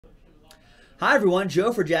Hi everyone,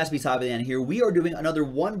 Joe for Jaspys Hobbyland here. We are doing another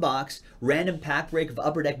one box random pack break of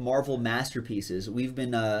Upper Deck Marvel Masterpieces. We've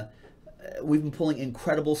been pulling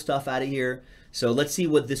incredible stuff out of here, so let's see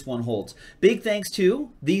what this one holds. Big thanks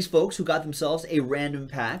to these folks who got themselves a random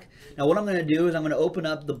pack. Now what I'm going to do is I'm going to open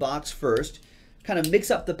up the box first, kind of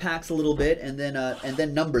mix up the packs a little bit, and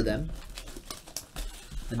then number them,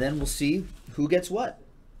 and then we'll see who gets what.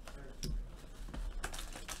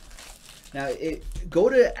 Now, go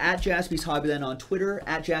to @JaspysHobbyland on Twitter,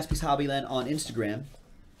 @JaspysHobbyland on Instagram,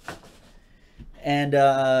 and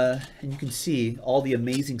you can see all the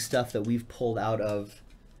amazing stuff that we've pulled out of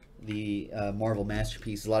the Marvel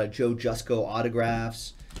Masterpiece. A lot of Joe Jusko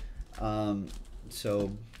autographs.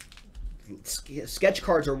 So sketch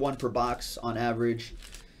cards are 1 per box on average.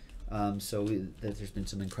 There's been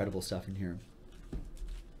some incredible stuff in here.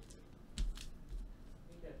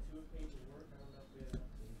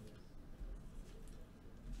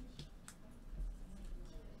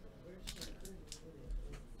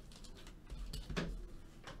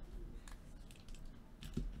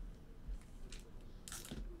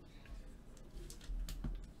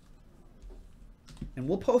 And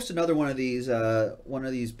we'll post another one of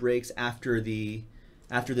these breaks after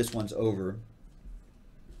this one's over.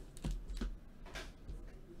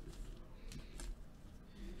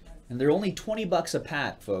 And they're only 20 bucks a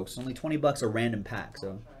pack, folks. Only 20 bucks a random pack,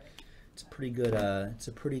 so it's a pretty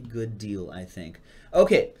good deal, I think.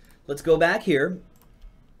 Okay, let's go back here.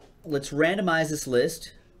 Let's randomize this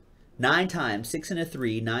list 9 times, 6 and a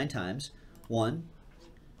 3, 9 times. 1,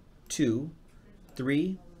 2,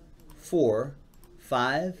 3, 4,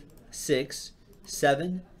 5, 6,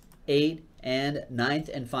 7, 8, and 9th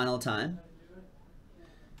and final time.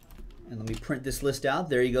 And let me print this list out.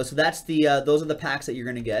 There you go. So that's the those are the packs that you're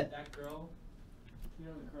going to get. That girl, you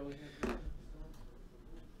know, the curly hair.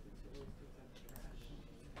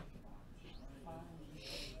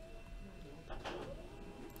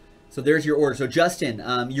 So there's your order. So Justin,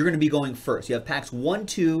 you're going to be going first. You have packs 1,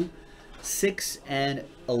 2, 6, and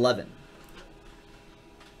 11.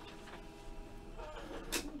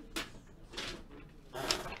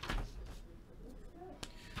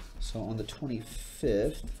 So on the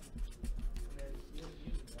 25th,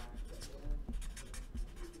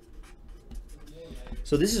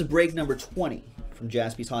 so this is break number 20 from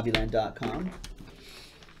JaspysHobbyland.com.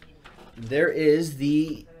 There is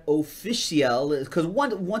the official, because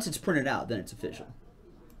once it's printed out, then it's official.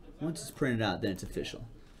 Once it's printed out, then it's official.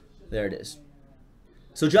 There it is.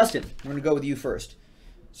 So Justin, we're going to go with you first.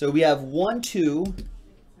 So we have 1, 2,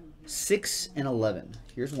 6, and 11.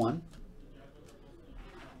 Here's 1.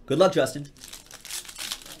 Good luck, Justin.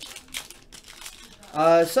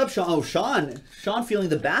 Sup, Sean? Oh, Sean feeling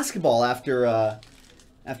the basketball after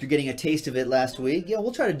getting a taste of it last week. Yeah,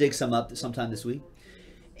 we'll try to dig some up sometime this week.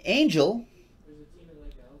 Angel,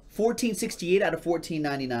 1468 out of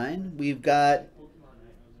 1499. We've got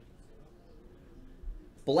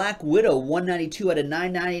Black Widow, 192 out of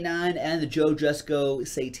 999, and the Joe Jusko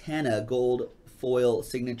Satana Gold Foil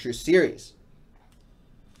Signature Series.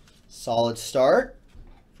 Solid start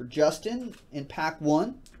for Justin in pack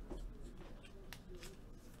 1.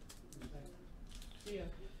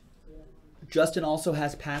 Justin also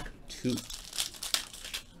has pack 2.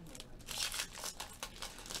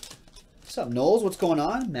 What's up, Knowles? What's going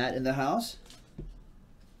on? Matt in the house.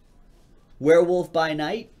 Werewolf by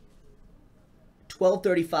Night,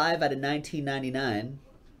 1235 out of 1999.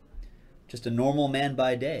 Just a normal man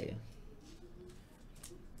by day.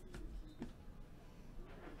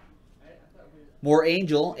 More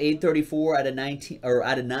Angel, 834 out of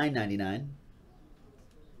 999.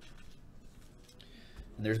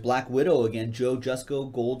 And there's Black Widow again, Joe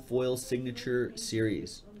Jusko Gold Foil Signature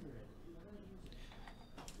Series.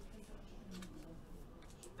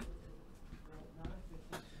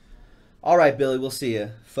 All right, Billy, we'll see you.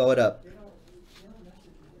 Foe it up.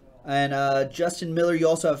 And Justin Miller, you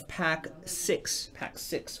also have pack 6,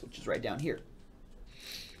 which is right down here.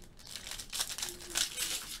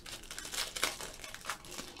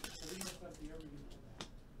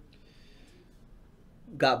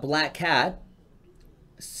 Got Black Cat,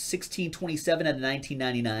 1627 out of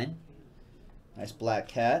 1999. Nice Black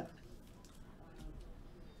Cat.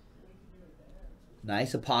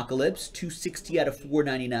 Nice Apocalypse, 260 out of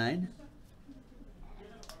 499.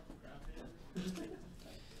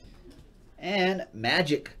 And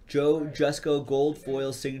Magic, Joe Jusko Gold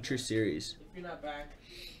Foil Signature Series. If you're not back,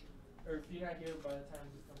 or if you're not here by the time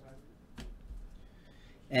you come back.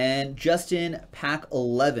 And Justin, pack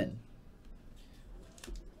 11.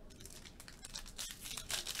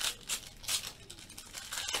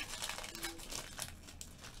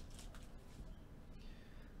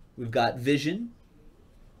 We've got Vision.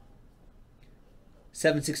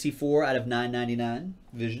 764 out of 999.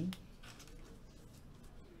 Vision.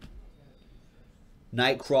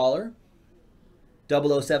 Nightcrawler.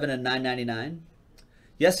 007 and 999.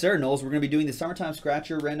 Yes, sir, Knowles. We're going to be doing the Summertime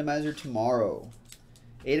Scratcher Randomizer tomorrow.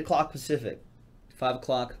 8 o'clock Pacific. 5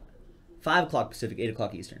 o'clock Pacific, 8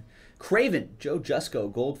 o'clock Eastern. Craven, Joe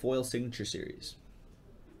Jusko, Gold Foil Signature Series.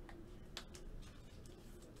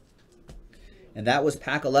 And that was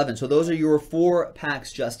pack 11. So those are your 4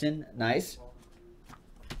 packs, Justin. Nice.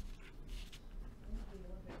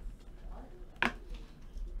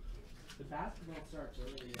 The basketball starts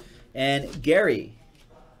early. And Gary.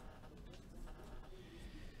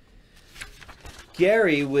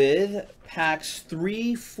 Gary with packs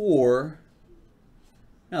 3, 4.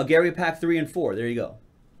 No, Gary pack 3 and 4. There you go.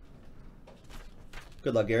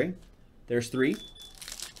 Good luck, Gary. There's 3.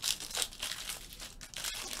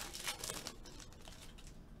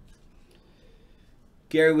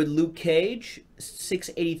 Gary with Luke Cage,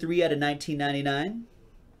 683 out of 1999.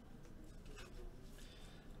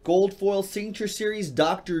 Gold Foil Signature Series,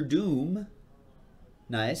 Doctor Doom.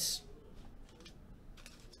 Nice.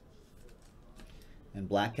 And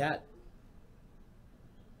Black Cat.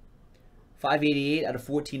 588 out of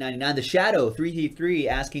 1499. The Shadow, 333,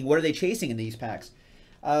 asking, what are they chasing in these packs?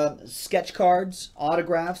 Sketch cards,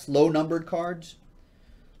 autographs, low-numbered cards.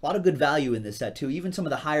 A lot of good value in this set, too. Even some of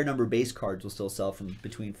the higher-number base cards will still sell from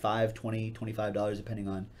between $5, $20, $25, depending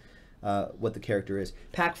on what the character is.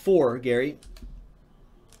 Pack 4, Gary.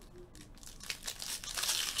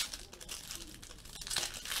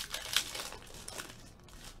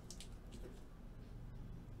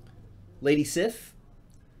 Lady Sif,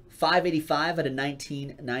 585 out of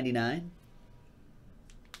 1999.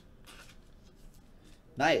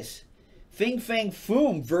 Nice. Fing Fang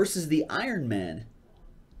Foom versus the Iron Man.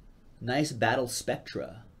 Nice Battle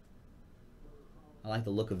Spectra. I like the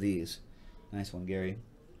look of these. Nice one, Gary.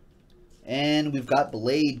 And we've got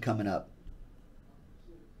Blade coming up.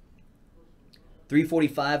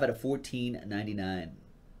 345 out of 1499.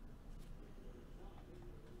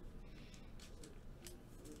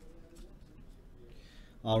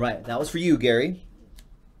 All right, that was for you, Gary.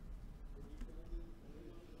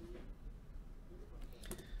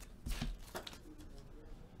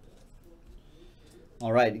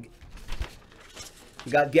 All right.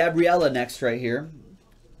 We got Gabriella next right here.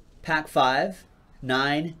 Pack 5,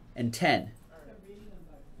 9, and 10.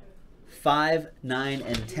 5, 9,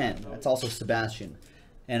 and 10. That's also Sebastian.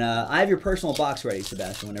 And I have your personal box ready,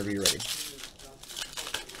 Sebastian, whenever you're ready.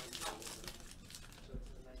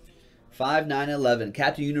 5, 9, 11.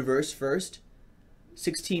 Captain Universe first.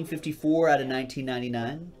 1654 out of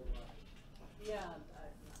 1999.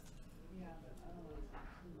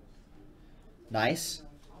 Nice.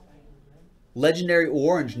 Legendary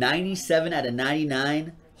Orange, 97 out of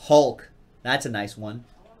 99. Hulk. That's a nice one.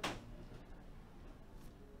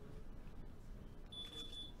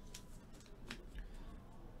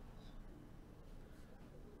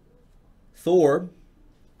 Thor,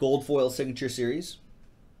 Gold Foil Signature Series.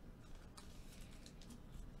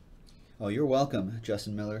 Oh, you're welcome,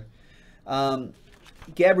 Justin Miller.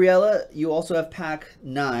 Gabriella, you also have pack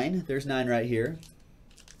 9. There's 9 right here.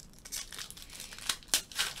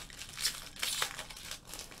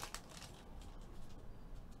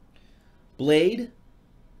 Blade,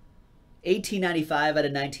 1895 out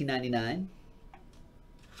of 1999.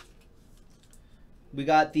 We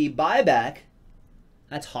got the buyback.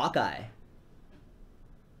 That's Hawkeye.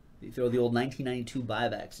 You throw the old 1992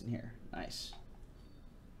 buybacks in here. Nice.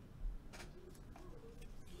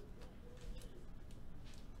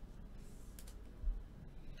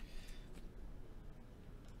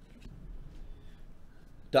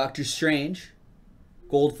 Doctor Strange,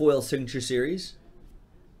 Gold Foil Signature Series.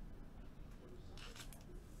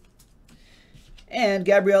 And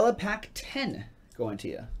Gabriella, pack 10 going to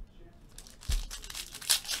you.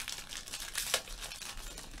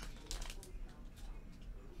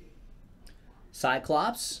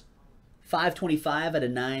 Cyclops, 525 out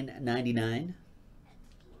of 999.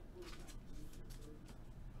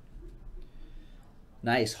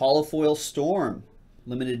 Nice. Holofoil Storm,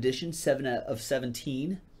 limited edition, 7 of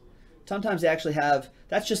 17. Sometimes they actually have,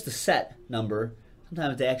 that's just the set number.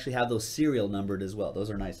 Sometimes they actually have those serial numbered as well. Those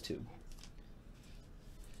are nice too.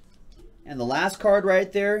 And the last card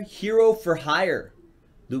right there, Hero for Hire,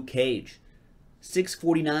 Luke Cage,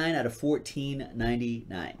 649 out of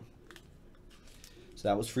 1499. So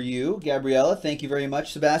that was for you, Gabriella. Thank you very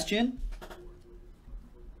much, Sebastian.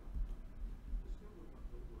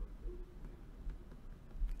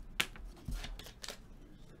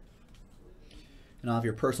 And I'll have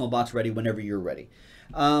your personal box ready whenever you're ready.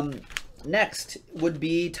 Next would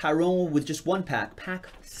be Tyrone with just one pack, pack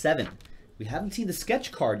 7. We haven't seen the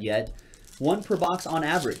sketch card yet. 1 per box on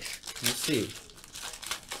average. Let's see.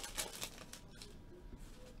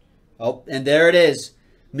 Oh, and there it is.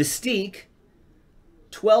 Mystique,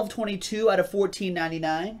 1222 out of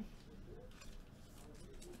 1499.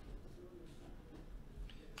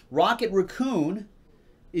 Rocket Raccoon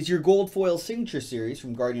is your gold foil signature series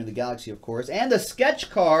from Guardian of the Galaxy, of course. And the sketch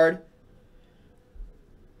card.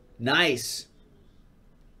 Nice.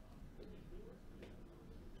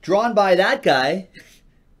 Drawn by that guy.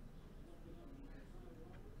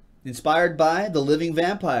 Inspired by the Living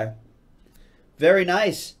Vampire. Very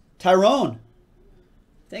nice. Tyrone,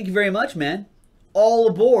 thank you very much, man. All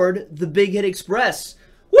aboard the Big Hit Express.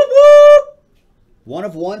 Whoop whoop! 1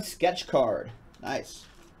 of 1 sketch card. Nice.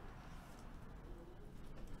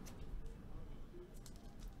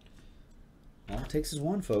 All it takes is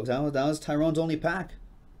 1, folks. That was Tyrone's only pack.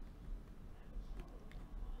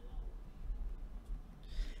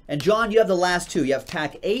 And John, you have the last 2. You have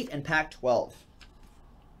pack 8 and pack 12.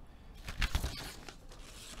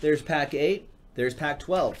 There's pack 8. There's pack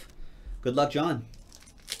 12. Good luck, John.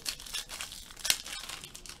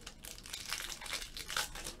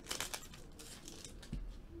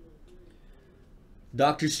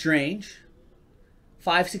 Doctor Strange.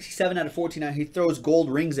 567 out of 14. He throws gold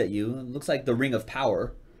rings at you. It looks like the Ring of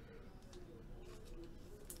Power.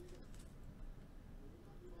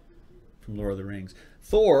 From Lord of the Rings.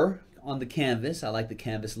 Thor on the canvas. I like the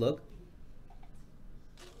canvas look.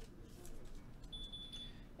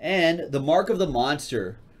 And the Mark of the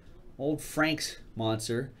Monster. Old Frank's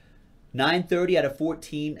monster. 930 out of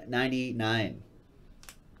 1499.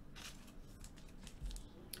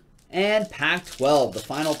 And pack 12, the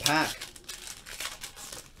final pack.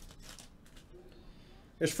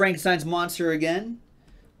 There's Frankenstein's monster again.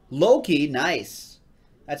 Loki, nice.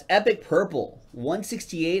 That's epic purple.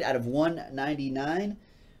 168 out of 199.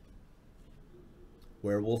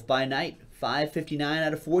 Werewolf by night. 559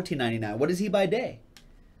 out of 1499. What is he by day?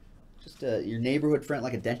 Just your neighborhood friend,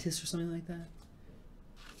 like a dentist or something like that?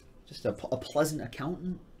 Just a pleasant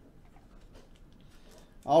accountant?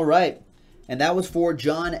 All right. And that was for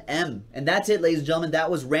John M. And that's it, ladies and gentlemen. That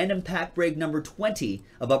was random pack break number 20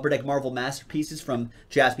 of Upper Deck Marvel Masterpieces from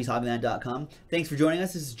JaspysHobbyland.com. Thanks for joining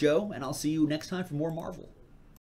us. This is Joe, and I'll see you next time for more Marvel.